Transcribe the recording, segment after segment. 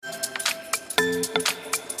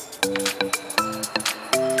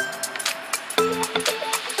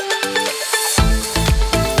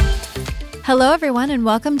Hello, everyone, and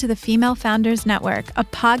welcome to the Female Founders Network, a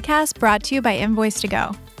podcast brought to you by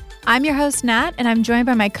Invoice2Go. I'm your host, Nat, and I'm joined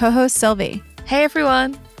by my co-host, Sylvie. Hey,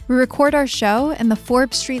 everyone. We record our show in the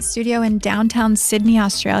Forbes Street studio in downtown Sydney,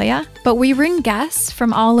 Australia, but we bring guests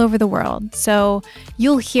from all over the world. So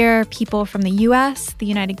you'll hear people from the US, the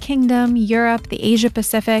United Kingdom, Europe, the Asia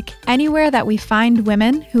Pacific, anywhere that we find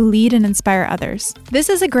women who lead and inspire others. This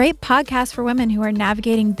is a great podcast for women who are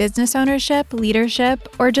navigating business ownership,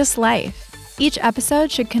 leadership, or just life. Each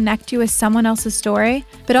episode should connect you with someone else's story,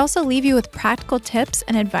 but also leave you with practical tips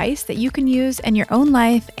and advice that you can use in your own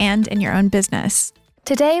life and in your own business.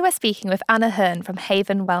 Today we're speaking with Anna Hearn from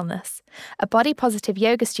Haven Wellness, a body-positive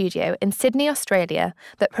yoga studio in Sydney, Australia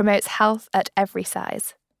that promotes health at every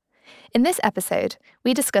size. In this episode,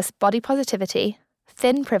 we discuss body positivity,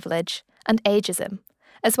 thin privilege, and ageism,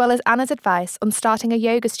 as well as Anna's advice on starting a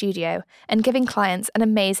yoga studio and giving clients an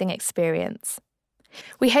amazing experience.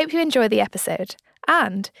 We hope you enjoy the episode,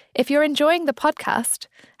 and if you're enjoying the podcast,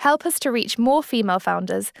 help us to reach more female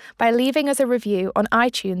founders by leaving us a review on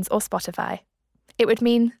iTunes or Spotify. It would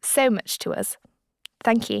mean so much to us.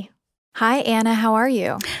 Thank you. Hi, Anna. How are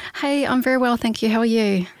you? Hey, I'm very well, thank you. How are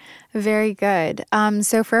you? Very good.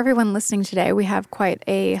 So for everyone listening today, we have quite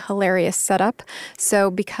a hilarious setup. So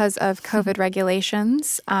because of COVID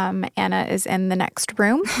regulations, Anna is in the next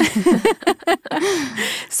room.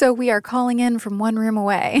 So we are calling in from one room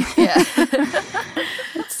away. Yeah.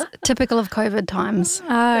 It's typical of COVID times.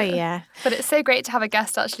 Oh, yeah. But it's so great to have a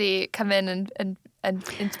guest actually come in and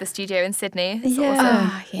into the studio in Sydney. It's Yeah.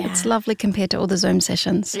 awesome. Yeah. It's lovely compared to all the Zoom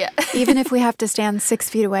sessions. Yeah. Even if we have to stand 6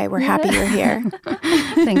 feet away, we're happy you're here.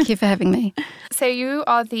 Thank you for having me. So you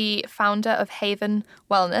are the founder of Haven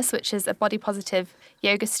Wellness, which is a body-positive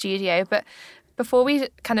yoga studio. But before we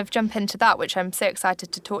kind of jump into that, which I'm so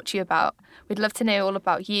excited to talk to you about, we'd love to know all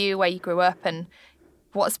about you, where you grew up, and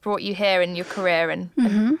what's brought you here in your career and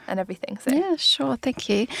everything. So. Yeah, sure. Thank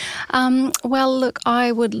you. Well, look,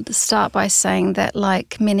 I would start by saying that,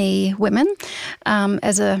 like many women,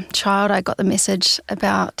 as a child, I got the message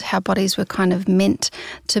about how bodies were kind of meant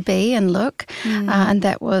to be and look, and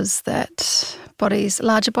that was that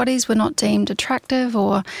larger bodies were not deemed attractive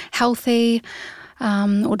or healthy,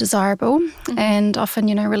 or desirable, and often,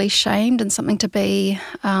 really shamed and something to be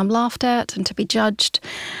laughed at and to be judged.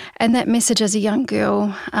 And that message as a young girl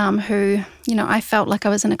who, I felt like I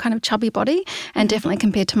was in a kind of chubby body, and definitely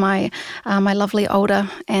compared to my lovely older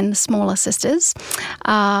and smaller sisters,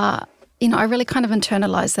 I really kind of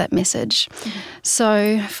internalized that message.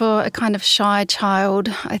 So for a kind of shy child,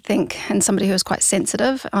 I think, and somebody who was quite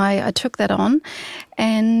sensitive, I took that on.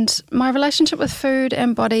 And my relationship with food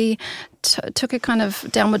and body took a kind of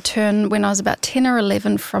downward turn when I was about 10 or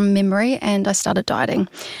 11 from memory, and I started dieting.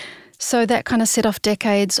 So that kind of set off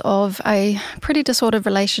decades of a pretty disordered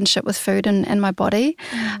relationship with food and my body,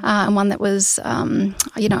 and one that was, I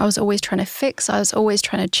was always trying to fix. I was always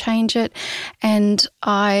trying to change it. And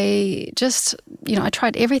I just, I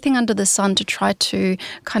tried everything under the sun to try to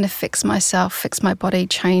kind of fix myself, fix my body,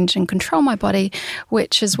 change and control my body,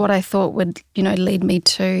 which is what I thought would, lead me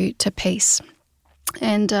to peace.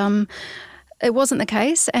 And it wasn't the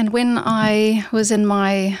case. And when I was in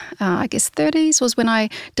my, 30s was when I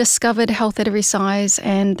discovered health at every size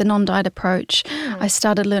and the non-diet approach. I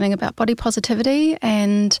started learning about body positivity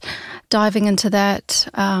and diving into that,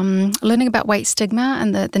 learning about weight stigma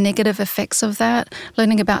and the negative effects of that,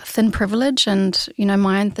 learning about thin privilege and,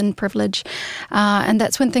 my own thin privilege. And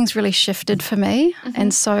that's when things really shifted for me.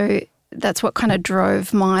 And so that's what kind of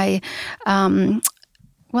drove my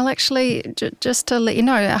well, actually, just to let you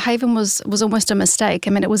know, Haven was almost a mistake.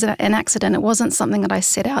 I mean, it was an accident. It wasn't something that I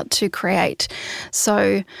set out to create.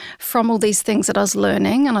 So from all these things that I was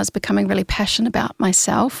learning and I was becoming really passionate about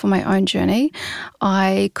myself or my own journey,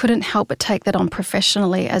 I couldn't help but take that on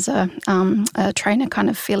professionally as a trainer, kind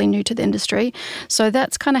of fairly new to the industry. So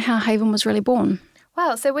that's kind of how Haven was really born.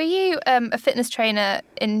 Wow. So were you a fitness trainer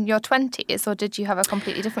in your 20s, or did you have a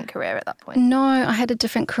completely different career at that point? No, I had a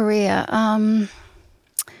different career.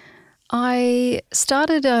 I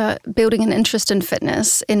started building an interest in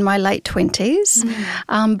fitness in my late 20s.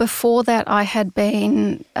 Before that, I had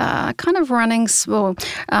been kind of running small,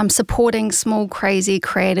 supporting small, crazy,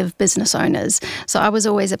 creative business owners. So I was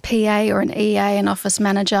always a PA or an EA, an office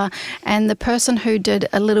manager, and the person who did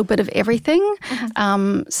a little bit of everything.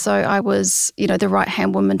 So I was, the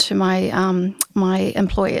right-hand woman to my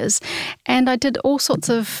employers. And I did all sorts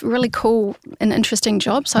of really cool and interesting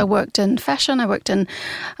jobs. I worked in fashion. I worked in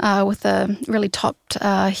with a really top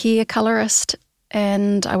hair colorist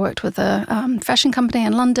and I worked with a fashion company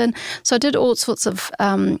in London. So I did all sorts of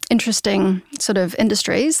interesting sort of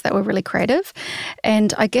industries that were really creative.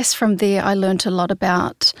 And I guess from there I learned a lot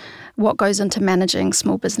about what goes into managing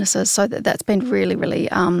small businesses. So that's been really, really,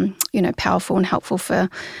 powerful and helpful for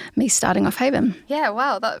me starting off Haven. Yeah,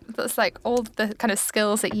 wow. That's like all the kind of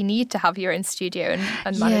skills that you need to have your own studio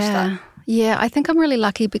and manage that. Yeah, I think I'm really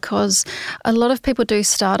lucky because a lot of people do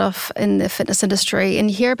start off in the fitness industry,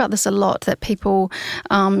 and you hear about this a lot, that people,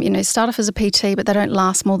 start off as a PT, but they don't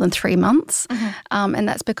last more than 3 months. And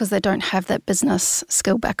that's because they don't have that business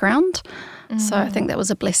skill background. So I think that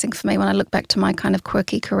was a blessing for me when I look back to my kind of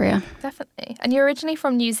quirky career. Definitely. And you're originally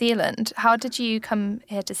from New Zealand. How did you come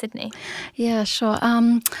here to Sydney? Yeah, sure.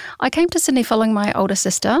 I came to Sydney following my older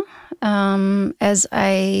sister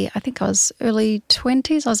I think I was early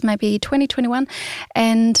 20s. I was maybe 20, 21.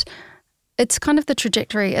 And it's kind of the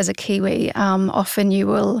trajectory as a Kiwi. Often you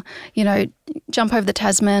will, jump over the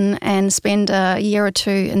Tasman and spend a year or two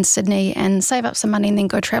in Sydney and save up some money and then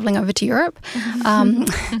go travelling over to Europe.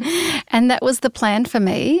 And that was the plan for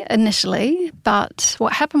me initially. But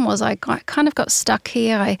what happened was I kind of got stuck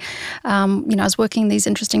here. I was working these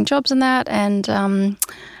interesting jobs and that, and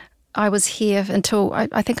I was here until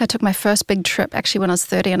I think I took my first big trip actually when I was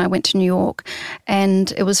 30, and I went to New York.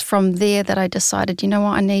 And it was from there that I decided,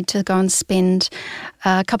 I need to go and spend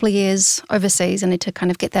a couple of years overseas. I need to kind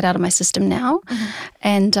of get that out of my system now.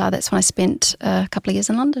 And that's when I spent a couple of years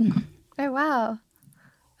in London. Oh, wow.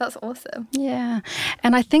 That's awesome. Yeah.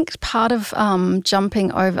 And I think part of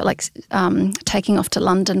jumping over, taking off to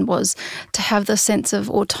London, was to have the sense of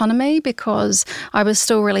autonomy, because I was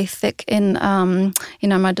still really thick in,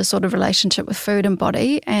 my disordered relationship with food and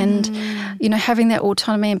body. And, having that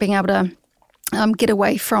autonomy and being able to get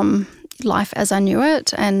away from life as I knew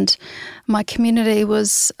it. And my community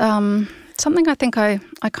was something I think I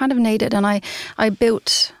kind of needed. And I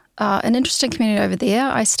built an interesting community over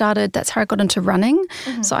there. That's how I got into running.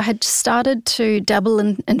 So I had started to dabble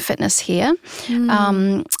in fitness here.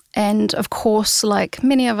 And of course, like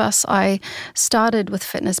many of us, I started with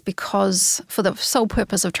fitness because for the sole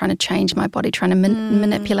purpose of trying to change my body, trying to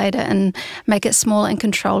manipulate it and make it smaller and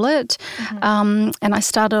control it. And I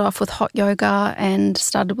started off with hot yoga and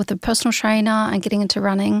started with a personal trainer and getting into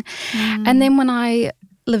running. And then when I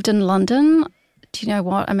lived in London, do you know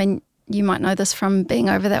what? I mean, you might know this from being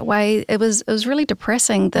over that way. It was really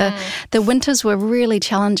depressing. The winters were really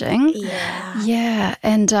challenging. Yeah.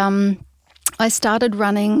 And I started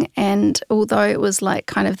running, and although it was like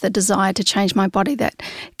kind of the desire to change my body that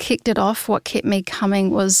kicked it off, what kept me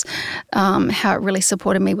coming was how it really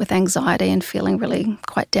supported me with anxiety and feeling really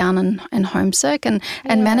quite down and homesick and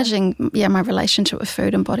managing my relationship with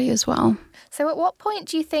food and body as well. So at what point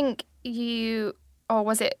do you think or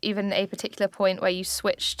was it even a particular point where you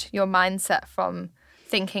switched your mindset from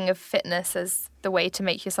thinking of fitness as the way to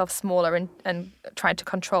make yourself smaller and trying to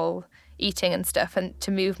control eating and stuff, and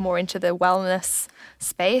to move more into the wellness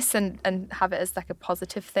space and have it as like a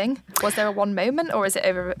positive thing? Was there one moment, or is it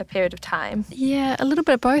over a period of time? Yeah, a little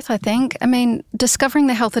bit of both, I think. I mean, discovering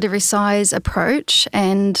the health at every size approach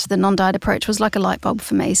and the non-diet approach was like a light bulb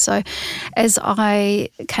for me. So as I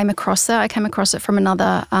came across that, I came across it from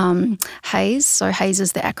another HAES. So HAES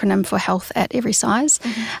is the acronym for Health at Every Size.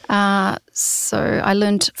 So I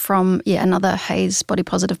learned from another HAES body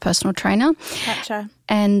positive personal trainer. Gotcha.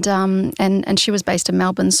 And she was based in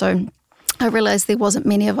Melbourne, so I realised there wasn't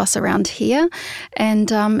many of us around here,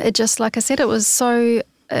 and it just, like I said, it was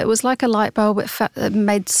like a light bulb. It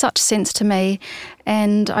made such sense to me,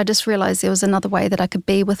 and I just realised there was another way that I could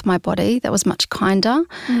be with my body that was much kinder.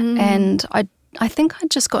 And I think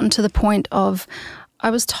I'd just gotten to the point of I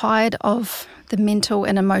was tired of the mental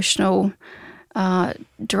and emotional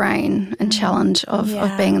drain and challenge of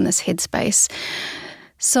being in this headspace.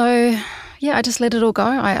 So I just let it all go.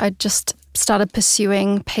 I just started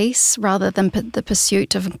pursuing peace rather than the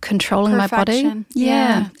pursuit of controlling my body.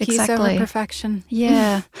 Yeah, peace exactly. over perfection.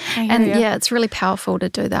 Yeah. And it's really powerful to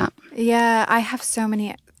do that. Yeah, I have so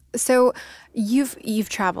many. So you've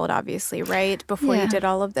traveled, obviously, right? Before you did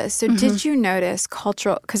all of this. So did you notice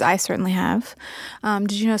cultural, because I certainly have,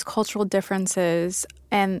 did you notice cultural differences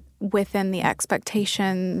and within the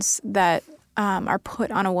expectations that are put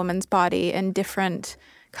on a woman's body in different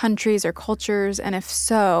countries or cultures? And if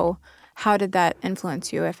so, how did that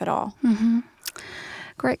influence you, if at all?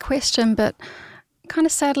 Great question, but kind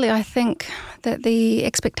of sadly, I think that the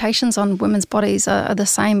expectations on women's bodies are the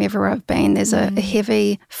same everywhere I've been. There's a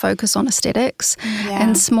heavy focus on aesthetics,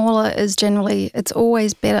 and smaller is generally, it's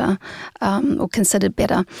always better or considered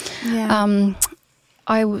better.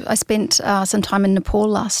 I spent some time in Nepal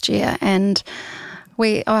last year, and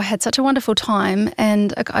I had such a wonderful time,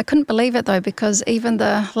 and I couldn't believe it though, because even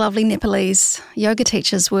the lovely Nepalese yoga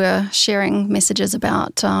teachers were sharing messages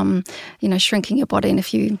about, shrinking your body, and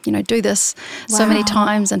if you do this so many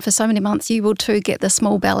times and for so many months, you will too get the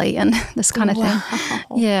small belly and this kind of thing.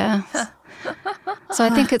 Yeah. So I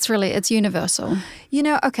think it's universal.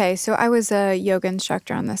 Okay, so I was a yoga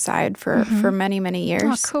instructor on the side for many, many years.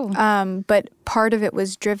 Oh, cool. But part of it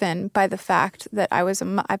was driven by the fact that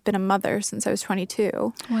I've been a mother since I was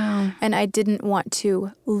 22. Wow. And I didn't want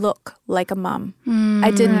to look like a mom.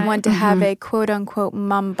 I didn't want to have a quote-unquote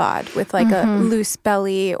mom bod with like a loose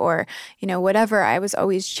belly or, whatever. I was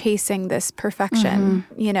always chasing this perfection,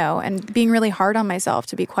 and being really hard on myself,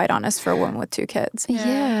 to be quite honest, for a woman with 2 kids.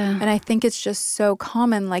 Yeah. And I think it's just so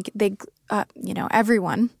common, like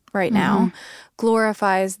everyone right now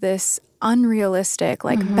glorifies this unrealistic,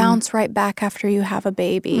 bounce right back after you have a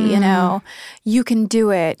baby, you can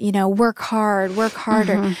do it, work hard, work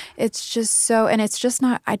harder. It's just so, and it's just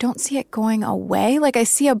not, I don't see it going away. Like I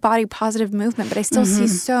see a body positive movement, but I still see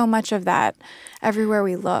so much of that everywhere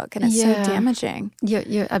we look, and it's so damaging.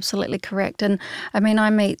 You're absolutely correct. And I mean,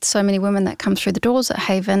 I meet so many women that come through the doors at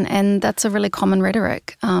Haven, and that's a really common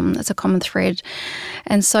rhetoric. It's a common thread.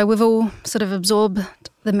 And so we've all sort of absorbed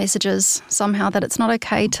the messages somehow that it's not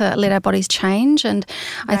okay to let our bodies change. And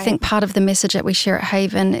I think part of the message that we share at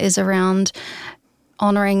Haven is around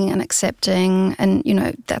honouring and accepting, and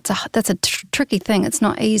that's a tricky thing. It's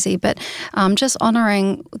not easy, but just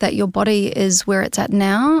honouring that your body is where it's at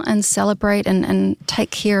now, and celebrate and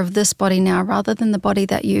take care of this body now, rather than the body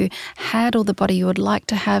that you had or the body you would like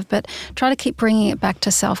to have. But try to keep bringing it back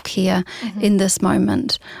to self-care in this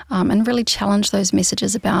moment, and really challenge those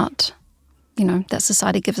messages about that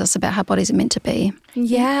society gives us about how bodies are meant to be.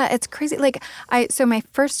 Yeah, it's crazy. So my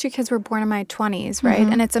first 2 kids were born in my 20s, right?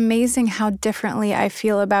 And it's amazing how differently I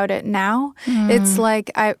feel about it now. It's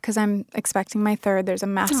like, because I'm expecting my 3rd, there's a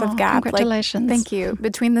massive gap. Congratulations. Thank you.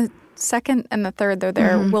 Between the 2nd and the 3rd,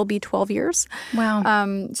 there will be 12 years. Wow.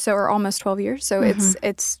 Or almost 12 years. So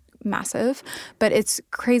it's massive, but it's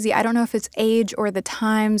crazy. I don't know if it's age or the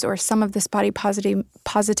times or some of this body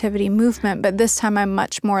positivity movement, but this time I'm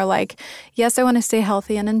much more like, yes, I want to stay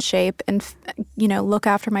healthy and in shape and, look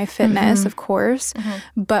after my fitness, of course,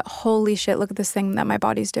 but holy shit, look at this thing that my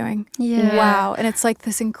body's doing. Yeah. Wow. And it's like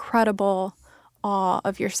this incredible awe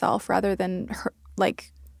of yourself rather than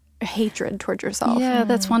hatred towards yourself. Yeah,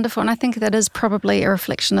 that's wonderful. And I think that is probably a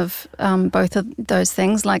reflection of both of those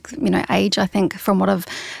things. Age, I think, from what I've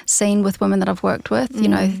seen with women that I've worked with,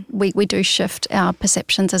 we do shift our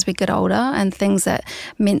perceptions as we get older, and things that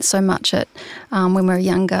meant so much when we were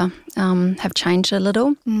younger have changed a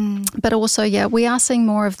little. But also, we are seeing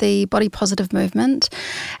more of the body positive movement,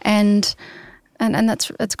 and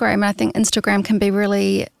that's great. I mean, I think Instagram can be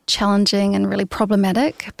really challenging and really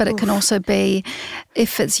problematic, but it can also be,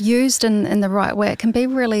 if it's used in the right way, it can be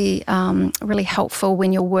really really helpful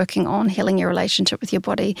when you're working on healing your relationship with your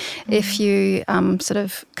body. If you sort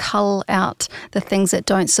of cull out the things that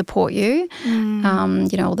don't support you,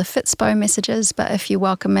 all the Fitspo messages, but if you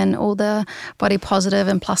welcome in all the body positive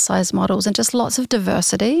and plus size models, and just lots of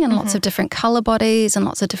diversity and lots of different colour bodies and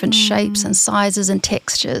lots of different shapes and sizes and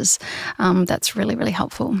textures, that's really, really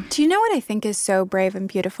helpful. Do you know what I think is so brave and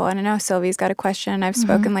beautiful? And I know Sylvie's got a question. I've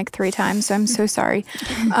spoken 3 times, so I'm so sorry.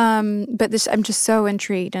 But I'm just so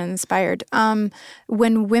intrigued and inspired.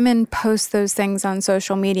 When women post those things on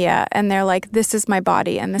social media and they're like, this is my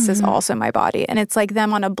body and this is also my body. And it's like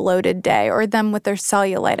them on a bloated day or them with their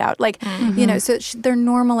cellulite out. So they're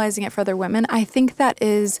normalizing it for other women. I think that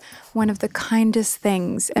is one of the kindest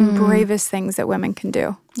things and bravest things that women can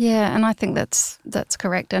do. Yeah, and I think that's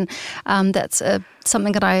correct. And that's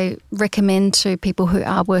something that I recommend to people who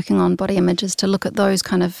are working on body images, to look at those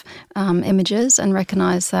kind of images and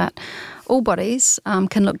recognise that all bodies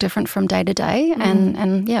can look different from day to day,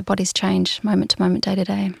 and bodies change moment to moment, day to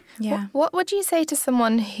day. Yeah. What would you say to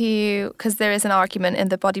someone who, because there is an argument in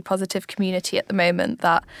the body positive community at the moment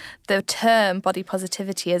that the term body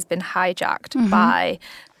positivity has been hijacked by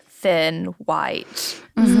thin, white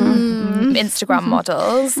Instagram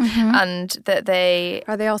models, and that they...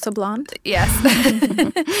 Are they also blonde? Yes.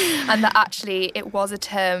 And that actually it was a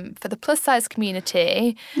term for the plus-size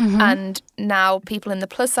community, and now people in the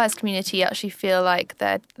plus-size community actually feel like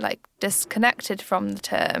they're disconnected from the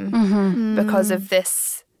term because of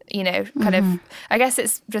this, kind of... I guess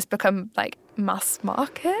it's just become mass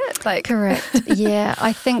market. Correct. Yeah,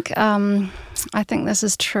 I think this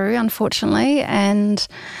is true, unfortunately, and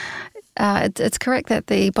it's correct that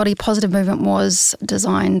the body positive movement was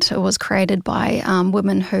created by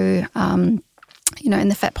women who in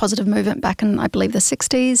the fat positive movement back in, I believe, the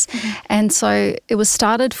 60s. And so it was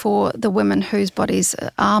started for the women whose bodies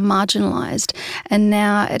are marginalised. And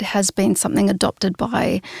now it has been something adopted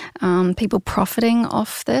by people profiting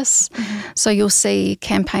off this. So you'll see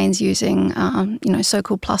campaigns using,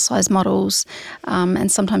 so-called plus-size models,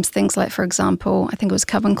 and sometimes things like, for example, I think it was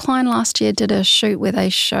Calvin Klein last year did a shoot where they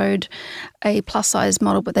showed a plus-size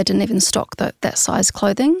model, but they didn't even stock that size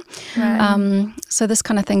clothing. Right. So this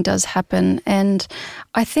kind of thing does happen. And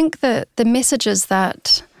I think that the message is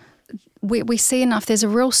that we see enough. There's a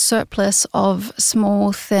real surplus of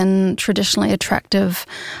small, thin, traditionally attractive,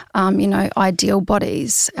 ideal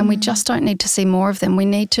bodies, and we just don't need to see more of them. We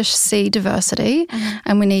need to see diversity,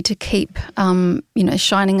 and we need to keep,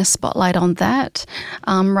 shining a spotlight on that,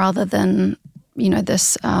 rather than,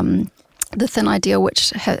 this the thin ideal,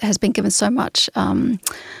 which has been given so much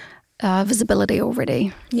visibility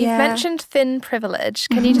already. You've mentioned thin privilege.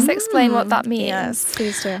 Can you just explain what that means? Yes,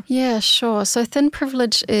 please do. Yeah, sure. So thin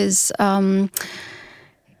privilege is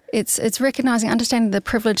it's recognising, understanding the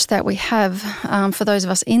privilege that we have for those of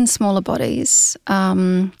us in smaller bodies.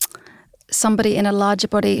 Somebody in a larger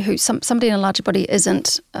body somebody in a larger body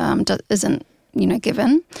isn't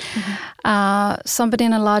given. Somebody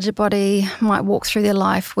in a larger body might walk through their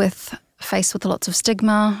life faced with lots of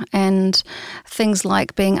stigma and things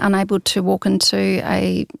like being unable to walk into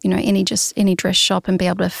any dress shop and be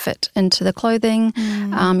able to fit into the clothing.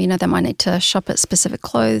 They might need to shop at specific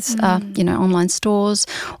clothes, online stores,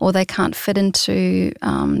 or they can't fit into,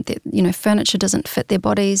 furniture doesn't fit their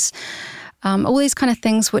bodies. All these kind of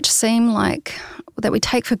things which seem like that we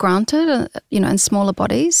take for granted, in smaller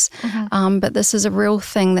bodies. But this is a real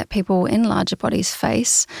thing that people in larger bodies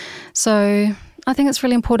face. So I think it's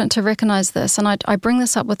really important to recognise this, and I bring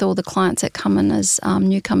this up with all the clients that come in as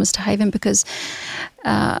newcomers to Haven, because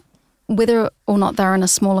whether or not they're in a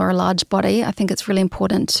small or a large body, I think it's really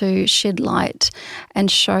important to shed light and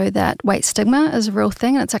show that weight stigma is a real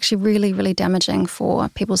thing, and it's actually really, really damaging for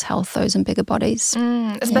people's health, those in bigger bodies.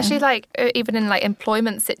 Especially even in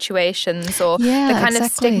employment situations, or the kind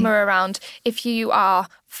of stigma around if you are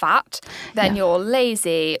fat, then you're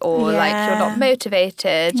lazy, or you're not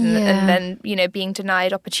motivated, and then being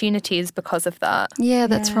denied opportunities because of that. Yeah,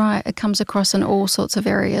 that's right. It comes across in all sorts of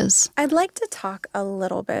areas. I'd like to talk a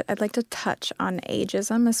little bit. I'd like to touch on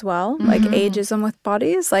ageism as well, like ageism with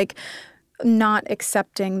bodies, like not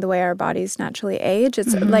accepting the way our bodies naturally age.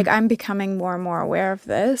 It's like I'm becoming more and more aware of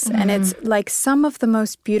this, and it's like some of the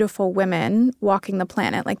most beautiful women walking the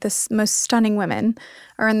planet, like the most stunning women,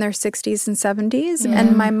 are in their 60s and 70s.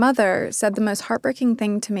 And my mother said the most heartbreaking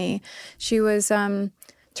thing to me. She was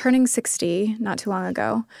turning 60 not too long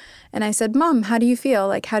ago, and I said, "Mom, how do you feel?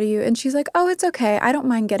 Like, how do you?" And she's like, "Oh, it's okay. I don't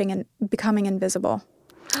mind becoming invisible."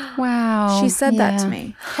 Wow. She said that to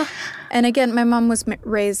me. And again, my mom was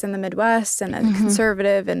raised in the Midwest and a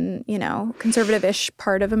conservative and, conservative-ish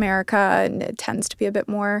part of America, and it tends to be a bit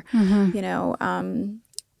more,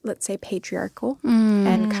 let's say patriarchal,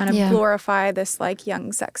 and kind of glorify this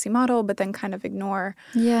young, sexy model, but then kind of ignore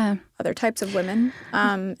other types of women.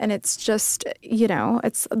 And it's just,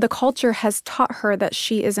 it's the culture has taught her that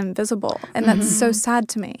she is invisible, and that's so sad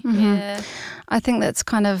to me. Yeah. I think that's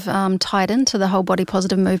kind of tied into the whole body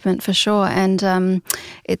positive movement for sure. And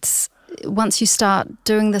it's once you start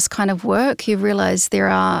doing this kind of work, you realise there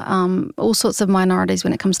are all sorts of minorities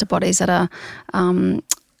when it comes to bodies that are,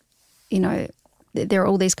 there are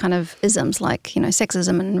all these kind of isms like,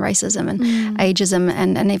 sexism and racism and ageism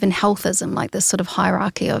and even healthism, like this sort of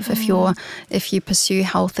hierarchy of if you pursue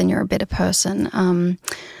health, then you're a better person.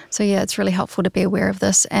 So it's really helpful to be aware of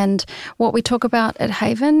this. And what we talk about at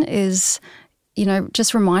Haven is,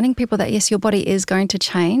 just reminding people that, yes, your body is going to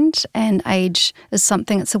change, and age is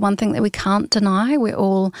it's the one thing that we can't deny. We're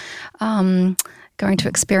all going to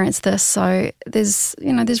experience this. So there's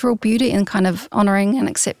real beauty in kind of honouring and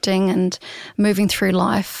accepting and moving through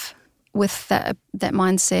life with that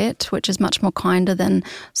mindset, which is much more kinder than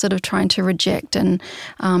sort of trying to reject and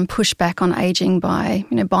push back on aging by,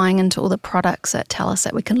 buying into all the products that tell us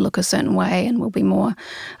that we can look a certain way and we'll be more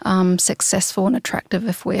successful and attractive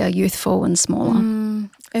if we're youthful and smaller.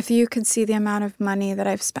 If you could see the amount of money that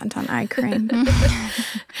I've spent on eye cream,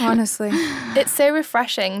 honestly. It's so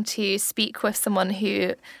refreshing to speak with someone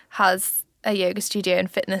who has a yoga studio and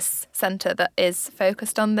fitness centre that is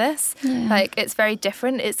focused on this. It's very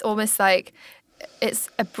different. It's almost like it's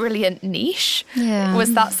a brilliant niche.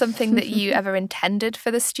 Was that something that you ever intended for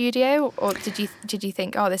the studio, or did you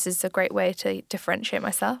think, oh, this is a great way to differentiate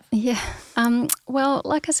myself? Well,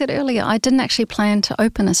 like I said earlier, I didn't actually plan to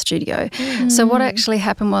open a studio. So what actually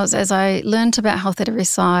happened was, as I learned about health at every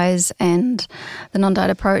size and the non-diet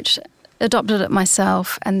approach, adopted it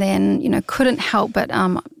myself, and then, couldn't help but,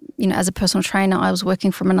 as a personal trainer, I was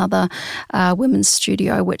working from another women's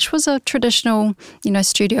studio, which was a traditional,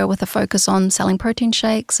 studio with a focus on selling protein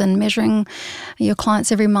shakes and measuring your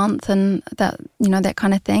clients every month and that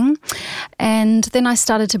kind of thing. And then I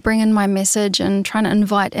started to bring in my message and trying to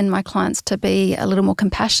invite in my clients to be a little more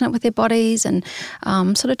compassionate with their bodies and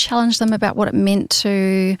sort of challenge them about what it meant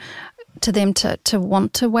to them to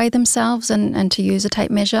want to weigh themselves and to use a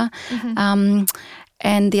tape measure. Mm-hmm.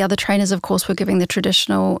 And the other trainers, of course, were giving the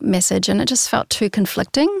traditional message, and it just felt too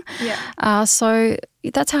conflicting. Yeah. So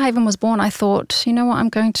that's how Haven was born. I thought, you know what, I'm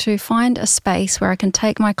going to find a space where I can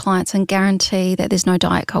take my clients and guarantee that there's no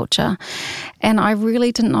diet culture. And I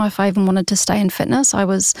really didn't know if I even wanted to stay in fitness. I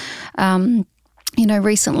was,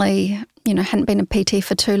 recently, hadn't been a PT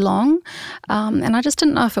for too long. And I just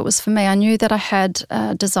didn't know if it was for me. I knew that I had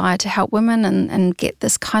a desire to help women and get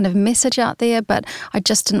this kind of message out there, but I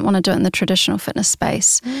just didn't want to do it in the traditional fitness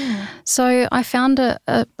space. Mm. So I found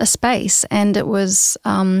a space, and it was,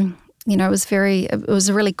 it was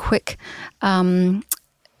a really quick,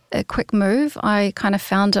 a quick move. I kind of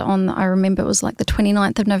found it I remember it was like the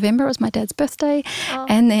 29th of November. It was my dad's birthday. Oh.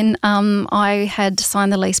 And then I had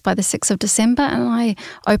signed the lease by the 6th of December, and I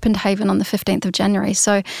opened Haven on the 15th of January.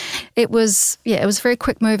 So it was very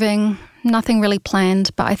quick moving, nothing really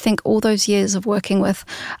planned. But I think all those years of working with,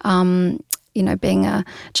 being a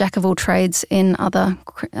jack of all trades in other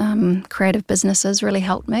creative businesses really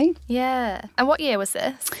helped me. Yeah. And what year was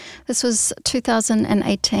this? This was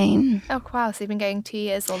 2018. Oh, wow. So you've been going 2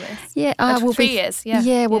 years almost. Yeah. We'll 3 years. Yeah.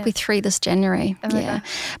 Yeah, we'll be 3 this January. Oh, yeah. God.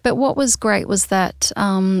 But what was great was that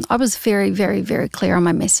I was very, very, very clear on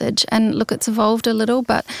my message. And look, it's evolved a little,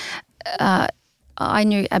 but I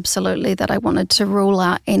knew absolutely that I wanted to rule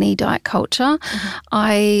out any diet culture. Mm-hmm.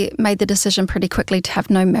 I made the decision pretty quickly to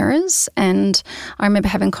have no mirrors, and I remember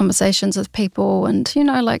having conversations with people, and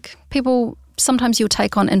people, sometimes you'll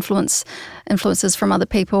take on influences from other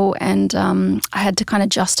people, and I had to kind of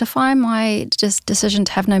justify my decision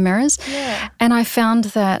to have no mirrors. Yeah. And I found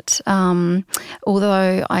that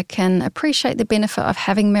although I can appreciate the benefit of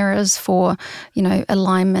having mirrors for,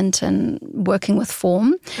 alignment and working with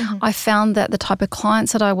form, mm-hmm. I found that the type of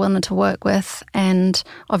clients that I wanted to work with, and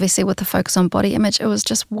obviously with the focus on body image, it was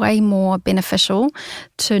just way more beneficial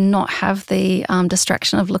to not have the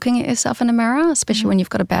distraction of looking at yourself in a mirror, especially mm-hmm. when you've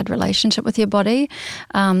got a bad relationship with your body.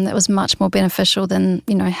 It was much more beneficial than,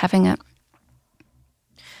 having it.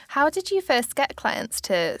 How did you first get clients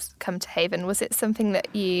to come to Haven? Was it something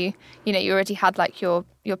that you already had like your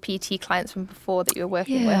PT clients from before that you were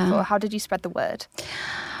working with, or how did you spread the word?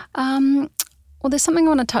 Well, there's something I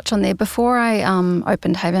want to touch on there. Before I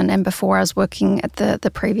opened Haven, and before I was working at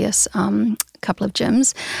the previous couple of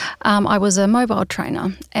gyms, I was a mobile trainer.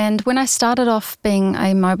 And when I started off being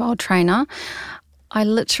a mobile trainer, I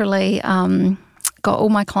literally got all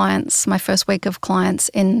my clients, my first week of clients,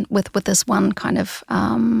 in with this one kind of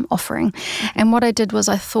offering. And what I did was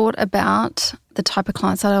I thought about the type of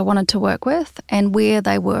clients that I wanted to work with and where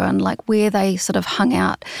they were and like where they sort of hung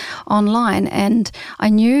out online. And I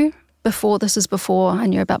knew before I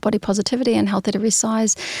knew about body positivity and health at every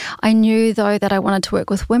size. I knew though that I wanted to work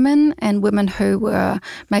with women, and women who were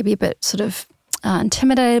maybe a bit sort of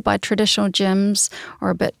intimidated by traditional gyms, or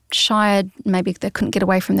a bit shy, maybe they couldn't get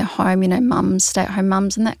away from their home, mums, stay-at-home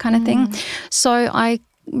mums and that kind of thing. So I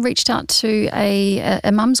reached out to a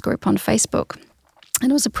mums group on Facebook. And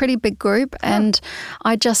it was a pretty big group, and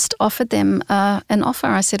I just offered them an offer.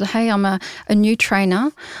 I said, hey, I'm a new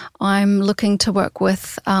trainer. I'm looking to work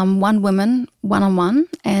with one woman one-on-one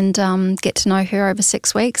and get to know her over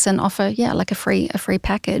 6 weeks and offer, like a free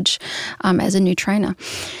package as a new trainer.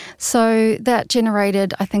 So that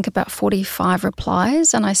generated, I think, about 45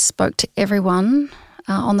 replies, and I spoke to everyone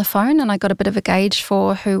on the phone, and I got a bit of a gauge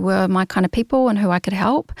for who were my kind of people and who I could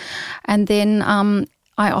help. And then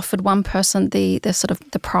I offered one person the sort of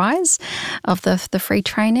the prize of the free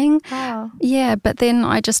training. Wow. Yeah, but then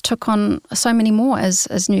I just took on so many more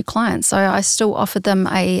as new clients. So I still offered them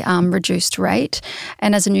a reduced rate.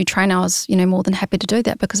 And as a new trainer, I was, more than happy to do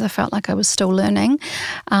that because I felt like I was still learning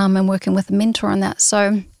and working with a mentor on that.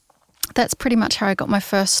 So that's pretty much how I got my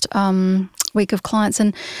first week of clients.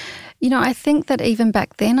 And I think that even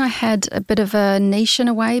back then I had a bit of a niche in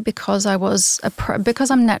a way because I was because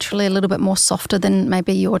I'm naturally a little bit more softer than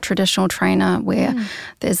maybe your traditional trainer where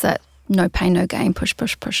there's that no pain, no gain, push,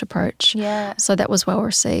 push, push approach. Yeah. So that was well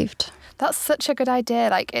received. That's such a good idea.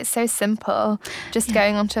 Like, it's so simple. Just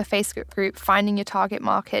going onto a Facebook group, finding your target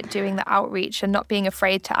market, doing the outreach and not being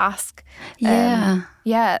afraid to ask.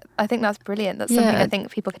 Yeah, I think that's brilliant. That's something I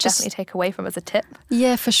think people could definitely take away from as a tip.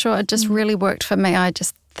 Yeah, for sure. It just really worked for me. I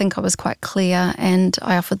just think I was quite clear and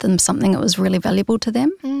I offered them something that was really valuable to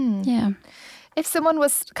them. Yeah. If someone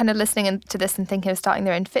was kind of listening to this and thinking of starting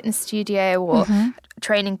their own fitness studio or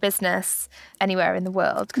training business anywhere in the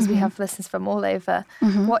world, because we have listeners from all over,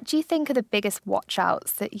 what do you think are the biggest watch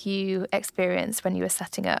outs that you experienced when you were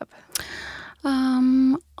setting up?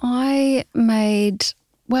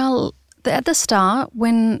 At the start,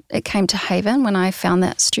 when it came to Haven, when I found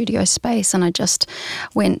that studio space and I just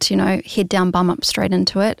went, head down, bum up straight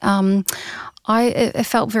into it, it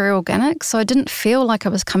felt very organic, so I didn't feel like I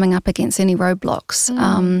was coming up against any roadblocks.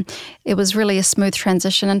 It was really a smooth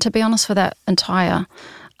transition, and to be honest, for that entire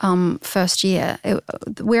first year,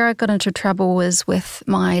 where I got into trouble was with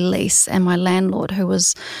my lease and my landlord, who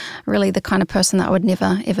was really the kind of person that I would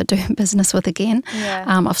never, ever do business with again. Yeah.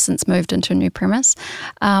 I've since moved into a new premise.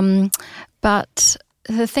 But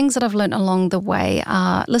the things that I've learned along the way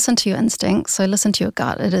are listen to your instincts, so listen to your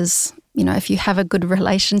gut. It is, if you have a good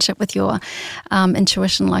relationship with your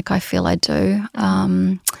intuition like I feel I do,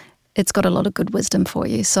 it's got a lot of good wisdom for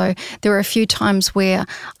you. So there were a few times where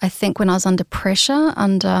I think when I was under pressure,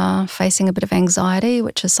 facing a bit of anxiety,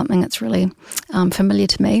 which is something that's really familiar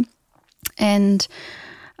to me, and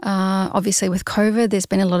obviously with COVID, there's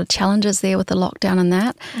been a lot of challenges there with the lockdown and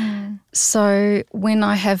that. So when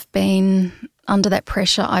I have been under that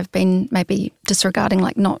pressure, I've been maybe disregarding,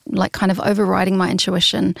 kind of overriding my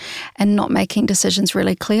intuition and not making decisions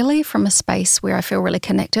really clearly from a space where I feel really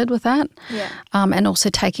connected with that. Yeah. And also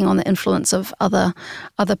taking on the influence of other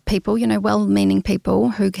people, well-meaning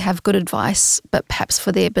people who have good advice, but perhaps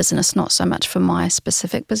for their business, not so much for my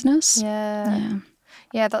specific business.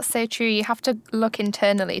 Yeah, that's so true. You have to look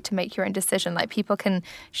internally to make your own decision. Like, people can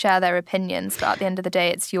share their opinions, but at the end of the day,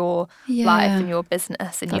 it's your life and your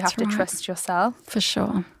business, and you have to trust yourself. For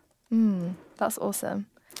sure. That's awesome.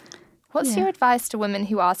 What's your advice to women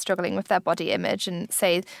who are struggling with their body image, and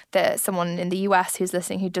say that someone in the US who's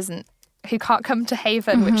listening who can't come to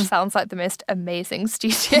Haven, which sounds like the most amazing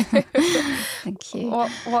studio? Thank you.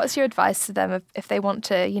 What's your advice to them if they want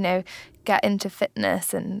to, get into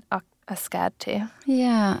fitness and are scared to?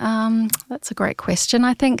 Yeah, that's a great question.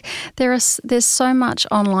 I think there's so much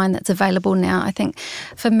online that's available now. I think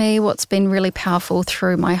for me, what's been really powerful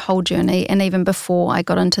through my whole journey, and even before I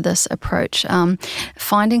got into this approach,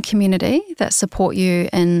 finding community that support you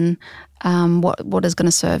in what is going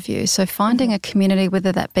to serve you. So finding a community,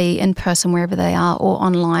 whether that be in person wherever they are or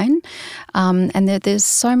online, and there's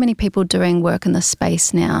so many people doing work in this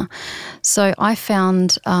space now. So I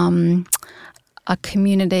found a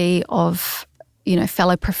community of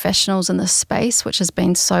fellow professionals in this space, which has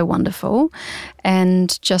been so wonderful,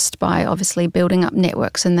 and just by obviously building up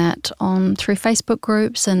networks in that through Facebook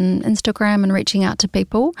groups and Instagram and reaching out to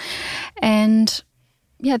people. And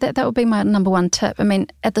yeah, that would be my number one tip. I mean,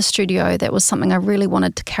 at the studio, that was something I really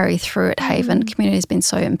wanted to carry through at Haven. Community has been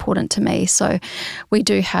so important to me. So we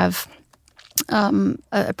do have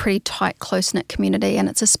a pretty tight, close-knit community, and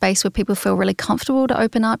it's a space where people feel really comfortable to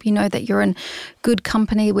open up. You know that you're in good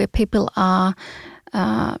company where people are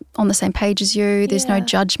on the same page as you. There's no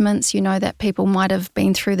judgments. You know that people might have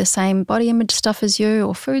been through the same body image stuff as you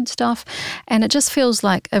or food stuff, and it just feels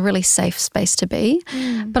like a really safe space to be.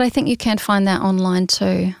 But I think you can find that online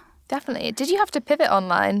too. Definitely. Did you have to pivot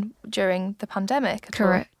online during the pandemic at all?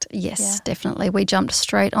 Correct. Yes, definitely. We jumped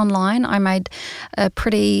straight online. I made a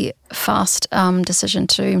pretty fast decision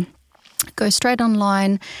to go straight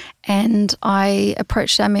online, and I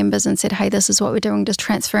approached our members and said, hey, this is what we're doing, just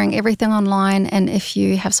transferring everything online, and if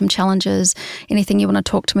you have some challenges, anything you want to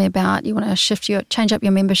talk to me about, you want to change up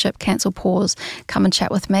your membership, cancel, pause, come and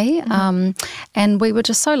chat with me. And we were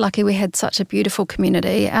just so lucky. We had such a beautiful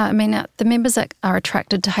community. The members that are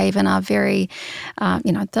attracted to Haven are very,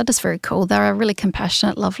 they're just very cool. They're a really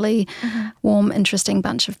compassionate, lovely, warm, interesting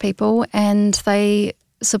bunch of people, and they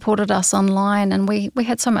supported us online, and we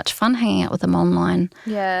had so much fun hanging out with them online.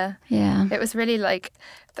 Yeah. It was really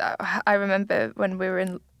I remember when we were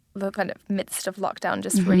in the kind of midst of lockdown,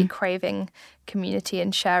 just really craving community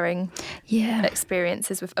and sharing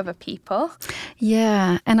experiences with other people.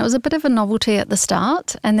 Yeah, and it was a bit of a novelty at the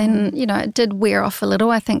start, and then it did wear off a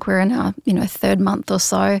little. I think we're in our third month or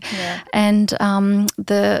so, and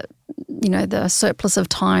the surplus of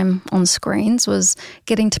time on screens was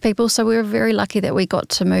getting to people. So we were very lucky that we got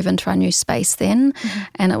to move into our new space then,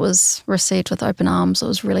 and it was received with open arms. It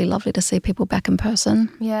was really lovely to see people back in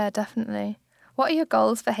person. Yeah, definitely. What are your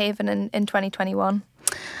goals for Haven in 2021?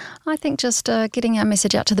 I think just getting our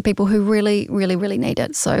message out to the people who really, really, really need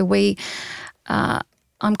it. So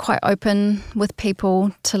I'm quite open with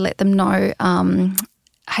people to let them know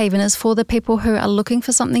Haven is for the people who are looking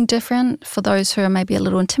for something different, for those who are maybe a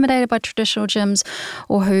little intimidated by traditional gyms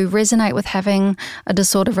or who resonate with having a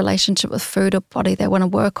disordered relationship with food or body they want to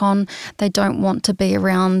work on. They don't want to be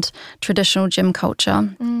around traditional gym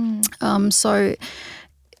culture. So,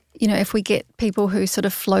 if we get people who sort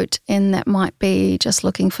of float in that might be just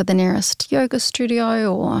looking for the nearest yoga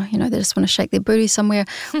studio or, they just want to shake their booty somewhere,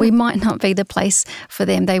 we might not be the place for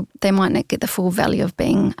them. They might not get the full value of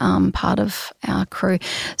being part of our crew.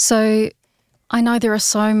 So I know there are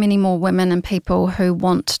so many more women and people who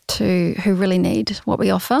who really need what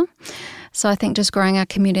we offer. So I think just growing our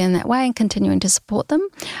community in that way and continuing to support them.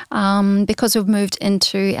 Because we've moved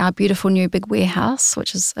into our beautiful new big warehouse,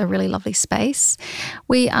 which is a really lovely space,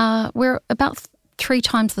 we're about 3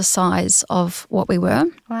 times the size of what we were.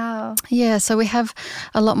 Wow. Yeah, so we have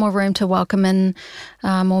a lot more room to welcome in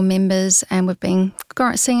more members, and we've been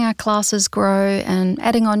seeing our classes grow and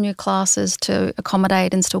adding on new classes to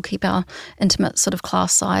accommodate and still keep our intimate sort of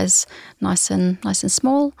class size nice and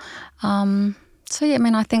small. I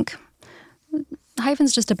think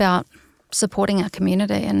Haven's just about supporting our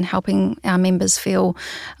community and helping our members feel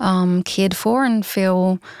cared for and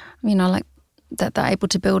feel, like that they're able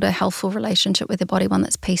to build a healthful relationship with their body, one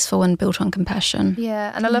that's peaceful and built on compassion.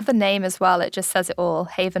 Yeah, and I love the name as well. It just says it all,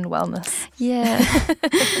 Haven Wellness. Yeah.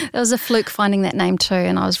 It was a fluke finding that name too,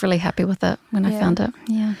 and I was really happy with it when I found it.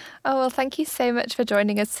 Yeah. Oh, well, thank you so much for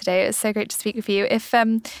joining us today. It was so great to speak with you. If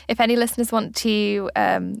any listeners want to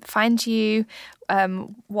find you,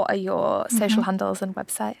 what are your social handles and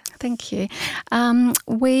website? Thank you.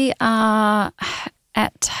 We are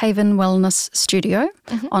at Haven Wellness Studio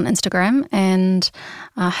on Instagram and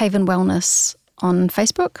Haven Wellness on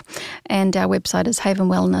Facebook, and our website is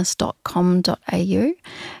havenwellness.com.au.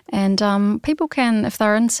 And people can, if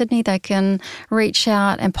they're in Sydney, they can reach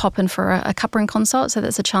out and pop in for a coupling consult. So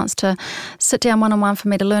that's a chance to sit down one-on-one for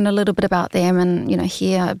me to learn a little bit about them and,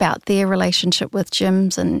 hear about their relationship with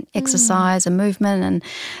gyms and exercise and movement and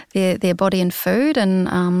their body and food,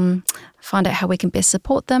 and find out how we can best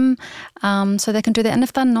support them, so they can do that. And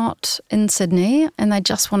if they're not in Sydney and they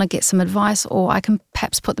just want to get some advice, or I can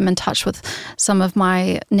perhaps put them in touch with some of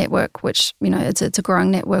my network, which, it's a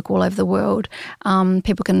growing network all over the world.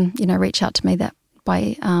 People can, reach out to me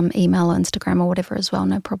by email or Instagram or whatever as well,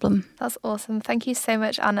 no problem. That's awesome. Thank you so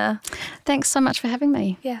much, Anna. Thanks so much for having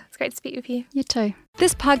me. Yeah, it's great to speak with you. You too.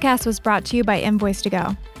 This podcast was brought to you by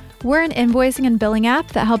Invoice2Go. We're an invoicing and billing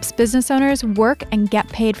app that helps business owners work and get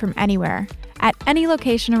paid from anywhere, at any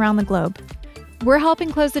location around the globe. We're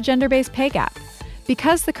helping close the gender-based pay gap.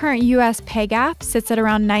 Because the current U.S. pay gap sits at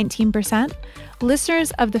around 19%,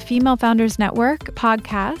 listeners of the Female Founders Network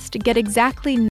podcast get exactly